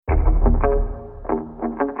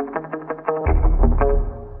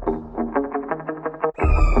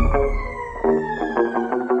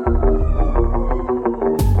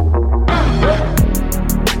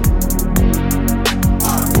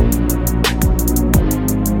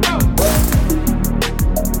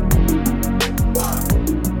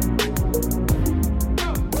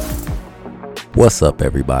What's up,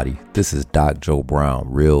 everybody? This is Doc Joe Brown,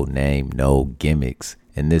 real name, no gimmicks,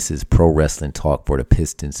 and this is Pro Wrestling Talk for the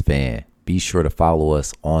Pistons fan. Be sure to follow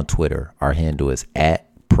us on Twitter. Our handle is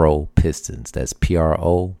 @ProPistons. That's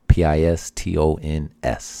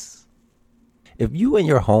PROPISTONS. If you and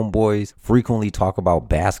your homeboys frequently talk about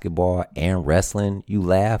basketball and wrestling, you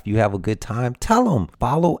laugh, you have a good time, tell them.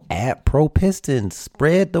 Follow @ProPistons.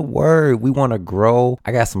 Spread the word. We want to grow.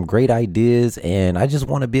 I got some great ideas, and I just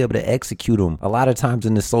want to be able to execute them. A lot of times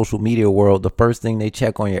in the social media world, the first thing they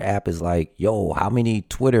check on your app is like, yo, how many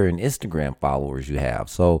Twitter and Instagram followers you have.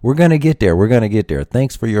 So we're going to get there. We're going to get there.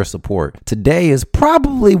 Thanks for your support. Today is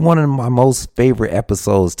probably one of my most favorite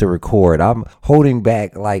episodes to record. I'm holding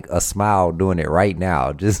back like a smile doing it right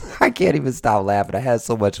now. I can't even stop laughing. I had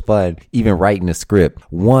so much fun even writing the script.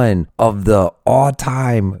 One of the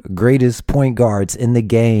all-time greatest point guards in the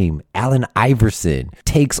game, Allen Iverson,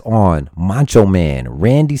 takes on Macho Man,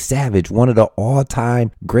 Randy Savage, one of the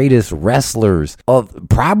all-time greatest wrestlers of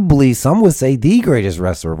probably, some would say, the greatest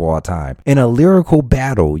wrestler of all time, in a lyrical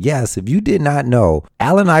battle. Yes, if you did not know,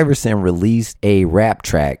 Allen Iverson released a rap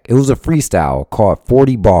track. It was a freestyle called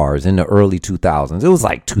 40 Bars in the early 2000s. It was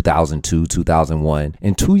like 2002, 2001.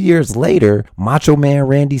 And 2 years later, Macho Man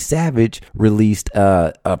Randy Savage released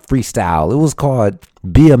a freestyle. It was called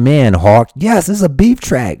Be a Man, Hawk. Yes, it's a beef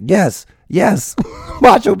track. Yes.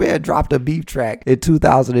 Macho Man dropped a beef track in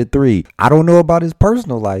 2003. I don't know about his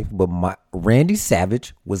personal life, but Randy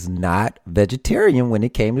Savage was not vegetarian when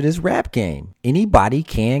it came to this rap game. Anybody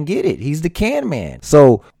can get it. He's the can man.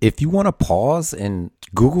 So if you want to pause and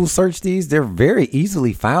Google search these, they're very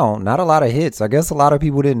easily found. Not a lot of hits. I guess a lot of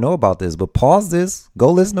people didn't know about this, but pause this,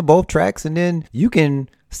 go listen to both tracks, and then you can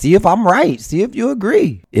see if I'm right. See if you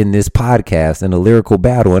agree in this podcast in a lyrical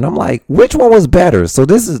battle. And I'm like, which one was better? So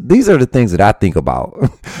these are the things that I think about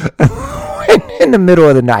in the middle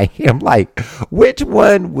of the night. I'm like, which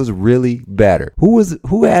one was really better?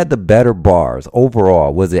 Who had the better bars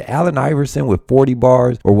overall? Was it Allen Iverson with 40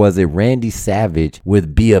 bars, or was it Randy Savage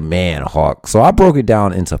with Be a Man, Hawk? So I broke it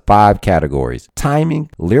down into 5 categories: timing,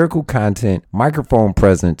 lyrical content, microphone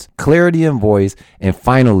presence, clarity in voice, and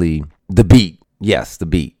finally the beat. Yes, the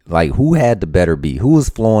beat. Like, who had the better beat? Who was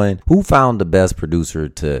flowing? Who found the best producer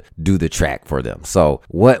to do the track for them? So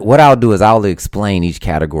what I'll do is I'll explain each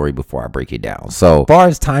category before I break it down. So as far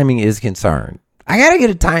as timing is concerned, I gotta get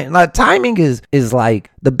a time. Like, timing is like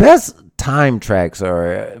the best time tracks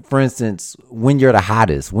are, for instance, when you're the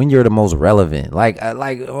hottest, when you're the most relevant. Like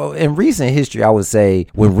in recent history, I would say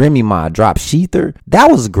when Remy Ma dropped Sheether, that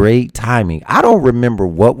was great timing. I don't remember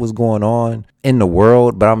what was going on in the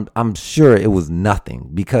world, but I'm sure it was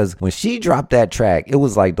nothing, because when she dropped that track, it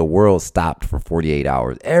was like the world stopped for 48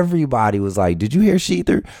 hours. Everybody was like, did you hear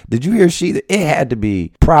Sheether? Did you hear Sheether? It had to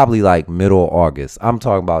be probably like middle August. I'm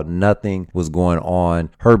talking about nothing was going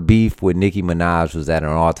on. Her beef with Nicki Minaj was at an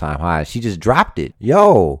all-time high. She just dropped it.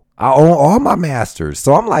 Yo, I own all my masters.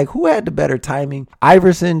 So I'm like, who had the better timing?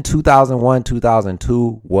 Iverson, 2001,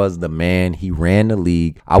 2002 was the man. He ran the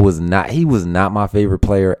league. He was not my favorite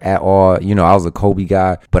player at all. You know, I was a Kobe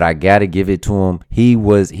guy, but I got to give it to him. He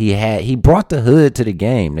brought the hood to the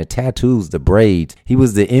game, the tattoos, the braids. He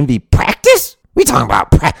was the MVP. Practice? We talking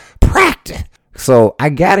about practice. So I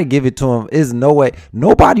got to give it to him. There's no way.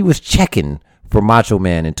 Nobody was checking for Macho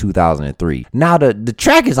Man in 2003. Now the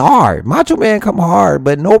track is hard. Macho Man come hard,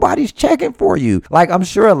 but nobody's checking for you. Like, I'm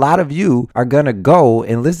sure a lot of you are gonna go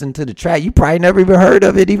and listen to the track. You probably never even heard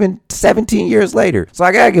of it even 17 years later. So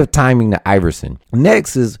I gotta give timing to Iverson.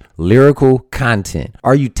 Next is lyrical content.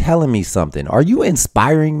 Are you telling me something? Are you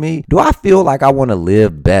inspiring me? Do I feel like I want to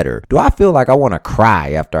live better? Do I feel like I want to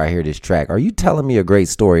cry after I hear this track? Are you telling me a great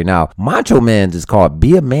story? Now, Macho Man's is called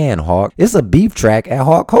Be a Man, Hawk. It's a beef track at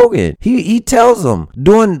Hulk Hogan. He tells them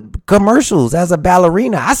doing commercials as a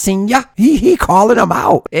ballerina. I seen ya. He calling them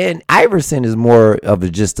out. And Iverson is more of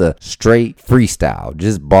just a straight freestyle,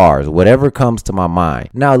 just bars, whatever comes to my mind.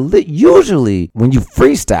 Now, usually when you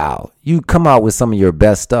freestyle, you come out with some of your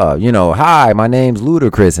best stuff. You know, hi, my name's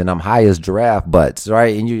Ludacris and I'm high as giraffe butts,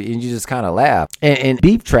 right? And you just kind of laugh. And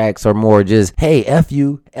beef tracks are more just, hey, F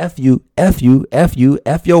you, F you, F you, F you,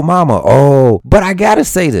 F your mama. Oh, but I gotta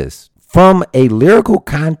say this. From a lyrical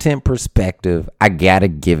content perspective, I gotta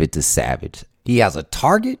give it to Savage. He has a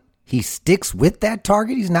target. He sticks with that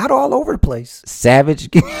target. He's not all over the place. Savage.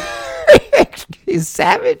 He's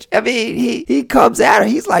savage. I mean, he comes at her.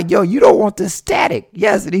 He's like, yo, you don't want the static.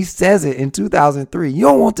 Yes, and he says it in 2003. You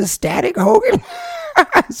don't want the static, Hogan?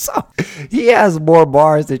 So he has more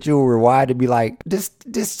bars that you'll rewind to be like, does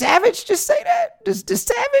Savage just say that? Does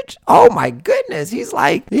Savage? Oh my goodness. He's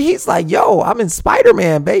like, yo, I'm in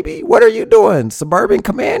Spider-Man, baby. What are you doing? Suburban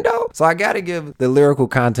Commando? So I got to give the lyrical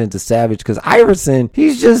content to Savage because Iverson,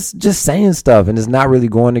 he's just saying stuff and it's not really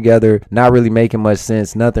going together, not really making much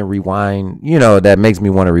sense, nothing rewind, that makes me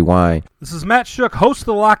want to rewind. This is Matt Shook, host of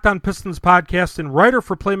the Locked On Pistons podcast and writer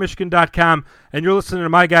for PlayMichigan.com, and you're listening to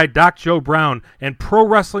my guy Doc Joe Brown and pro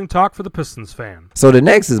wrestling talk for the Pistons fan. So the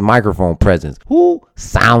next is microphone presence. Who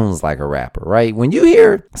sounds like a rapper, right? When you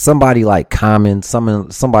hear somebody like Common,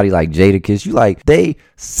 somebody like Jadakiss, they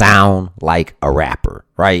sound like a rapper,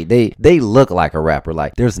 right? They look like a rapper.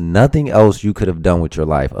 Like there's nothing else you could have done with your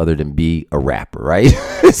life other than be a rapper, right?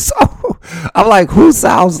 So I'm like, who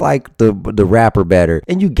sounds like the rapper better?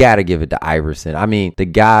 And you gotta give it to Iverson. I mean, the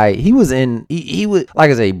guy, he was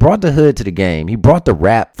like I say, he brought the hood to the game. He brought the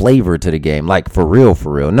rap flavor to the game, like for real.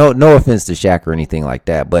 No offense to Shaq or anything like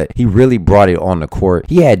that, but he really brought it on the court.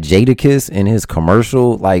 He had Jadakiss in his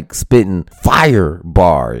commercial, like spitting fire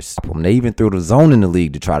bars. They even threw the zone in the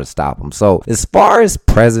league to try to stop him. So as far as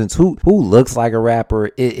presence, who looks like a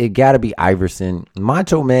rapper, it gotta be Iverson.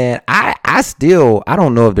 Macho Man, I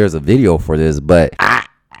don't know if there's a video for this, but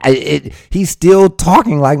he's still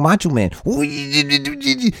talking like Macho Man. So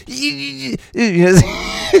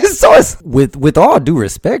it's, with all due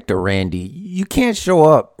respect to Randy, you can't show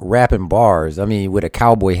up rapping bars, I mean, with a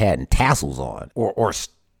cowboy hat and tassels on or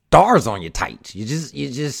stars on your tights. You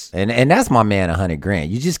just and that's my man $100,000.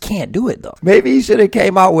 You just can't do it though. Maybe he should have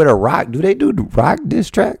came out with a rock. Do they do rock diss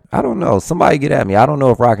track? I don't know. Somebody get at me. I don't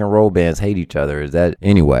know if rock and roll bands hate each other. Is that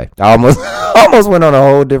anyway? I almost went on a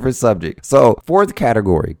whole different subject. So fourth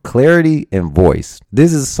category, clarity and voice.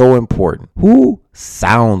 This is so important. Who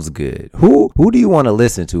sounds good? Who do you want to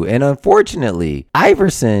listen to? And unfortunately,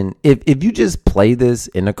 Iverson, if you just play this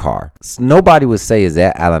in the car, nobody would say, is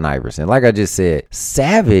that Allen Iverson? Like I just said,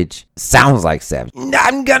 Savage sounds like Savage. You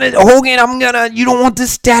don't want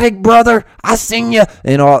this static, brother. I seen you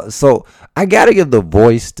and all. So I gotta give the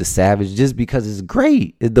voice to Savage just because it's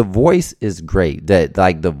great. The voice is great.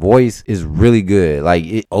 The voice is really good.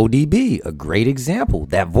 ODB, a great example.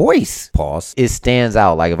 That voice, pause, it stands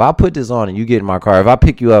out. Like if I put this on and you get in my car, if I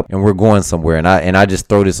pick you up and we're going somewhere and I just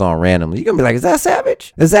throw this on randomly, you're gonna be like, is that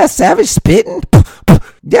Savage? Is that Savage spitting?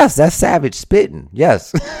 Yes, that's Savage spitting.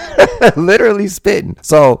 Yes. Literally spitting.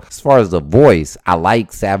 So as far as the voice, I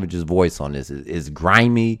like Savage's voice on this. It's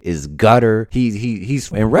grimy, it's gutter.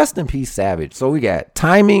 He's and rest in peace, Savage. So we got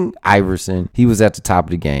timing, Iverson. He was at the top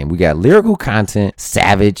of the game. We got lyrical content,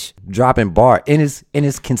 Savage dropping bar, and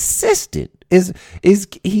it's consistent.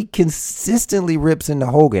 He consistently rips into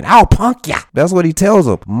Hogan. I'll punk ya. That's what he tells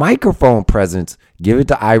him. Microphone presence, give it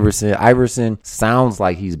to Iverson. Iverson sounds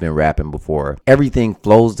like he's been rapping before. Everything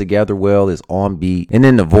flows together well, is on beat. And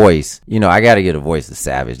then the voice, I got to get a voice to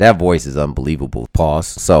Savage. That voice is unbelievable. Pause.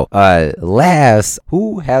 So last,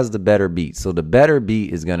 who has the better beat? So the better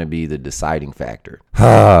beat is going to be the deciding factor.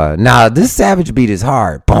 Now this Savage beat is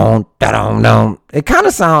hard. Boom, da-dum-dum. It kind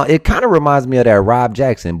of reminds me of that Rob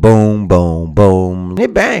Jackson. Boom, boom, boom.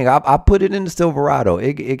 It bang. I put it in the Silverado.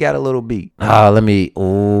 It got a little beat.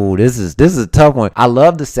 This is a tough one. I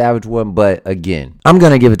love the Savage one, but again, I'm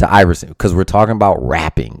going to give it to Iverson because we're talking about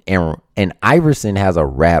rapping and Iverson has a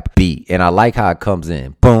rap beat and I like how it comes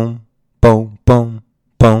in. Boom, boom, boom,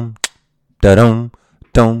 boom, da-dum,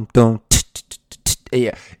 dum, dum.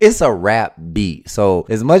 Yeah, it's a rap beat. So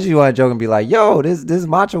as much as you want to joke and be like, yo, this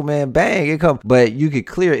Macho Man bang, it come, but you could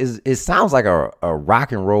clear it sounds like a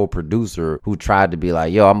rock and roll producer who tried to be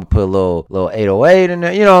like, yo, I'm gonna put a little 808 in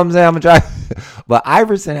there, you know what I'm saying? I'm gonna try. But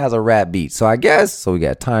Iverson has a rap beat. So I guess, so we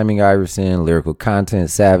got timing Iverson, lyrical content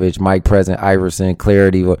Savage, mic present Iverson,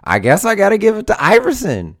 clarity. I guess I gotta give it to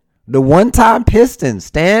Iverson. The one-time Piston,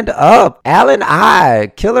 stand up, Allen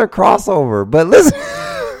killer crossover. But listen.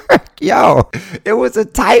 Yo, it was a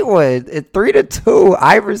tight one. At 3-2,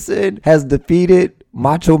 Iverson has defeated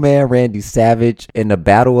Macho Man Randy Savage in the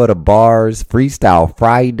Battle of the Bars Freestyle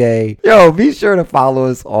Friday. Yo, be sure to follow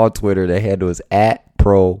us on Twitter. The handle is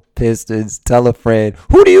 @ProPistons. Tell a friend.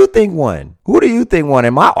 Who do you think won?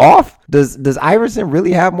 Am I off? Does Iverson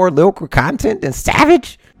really have more lyrical content than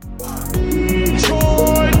Savage?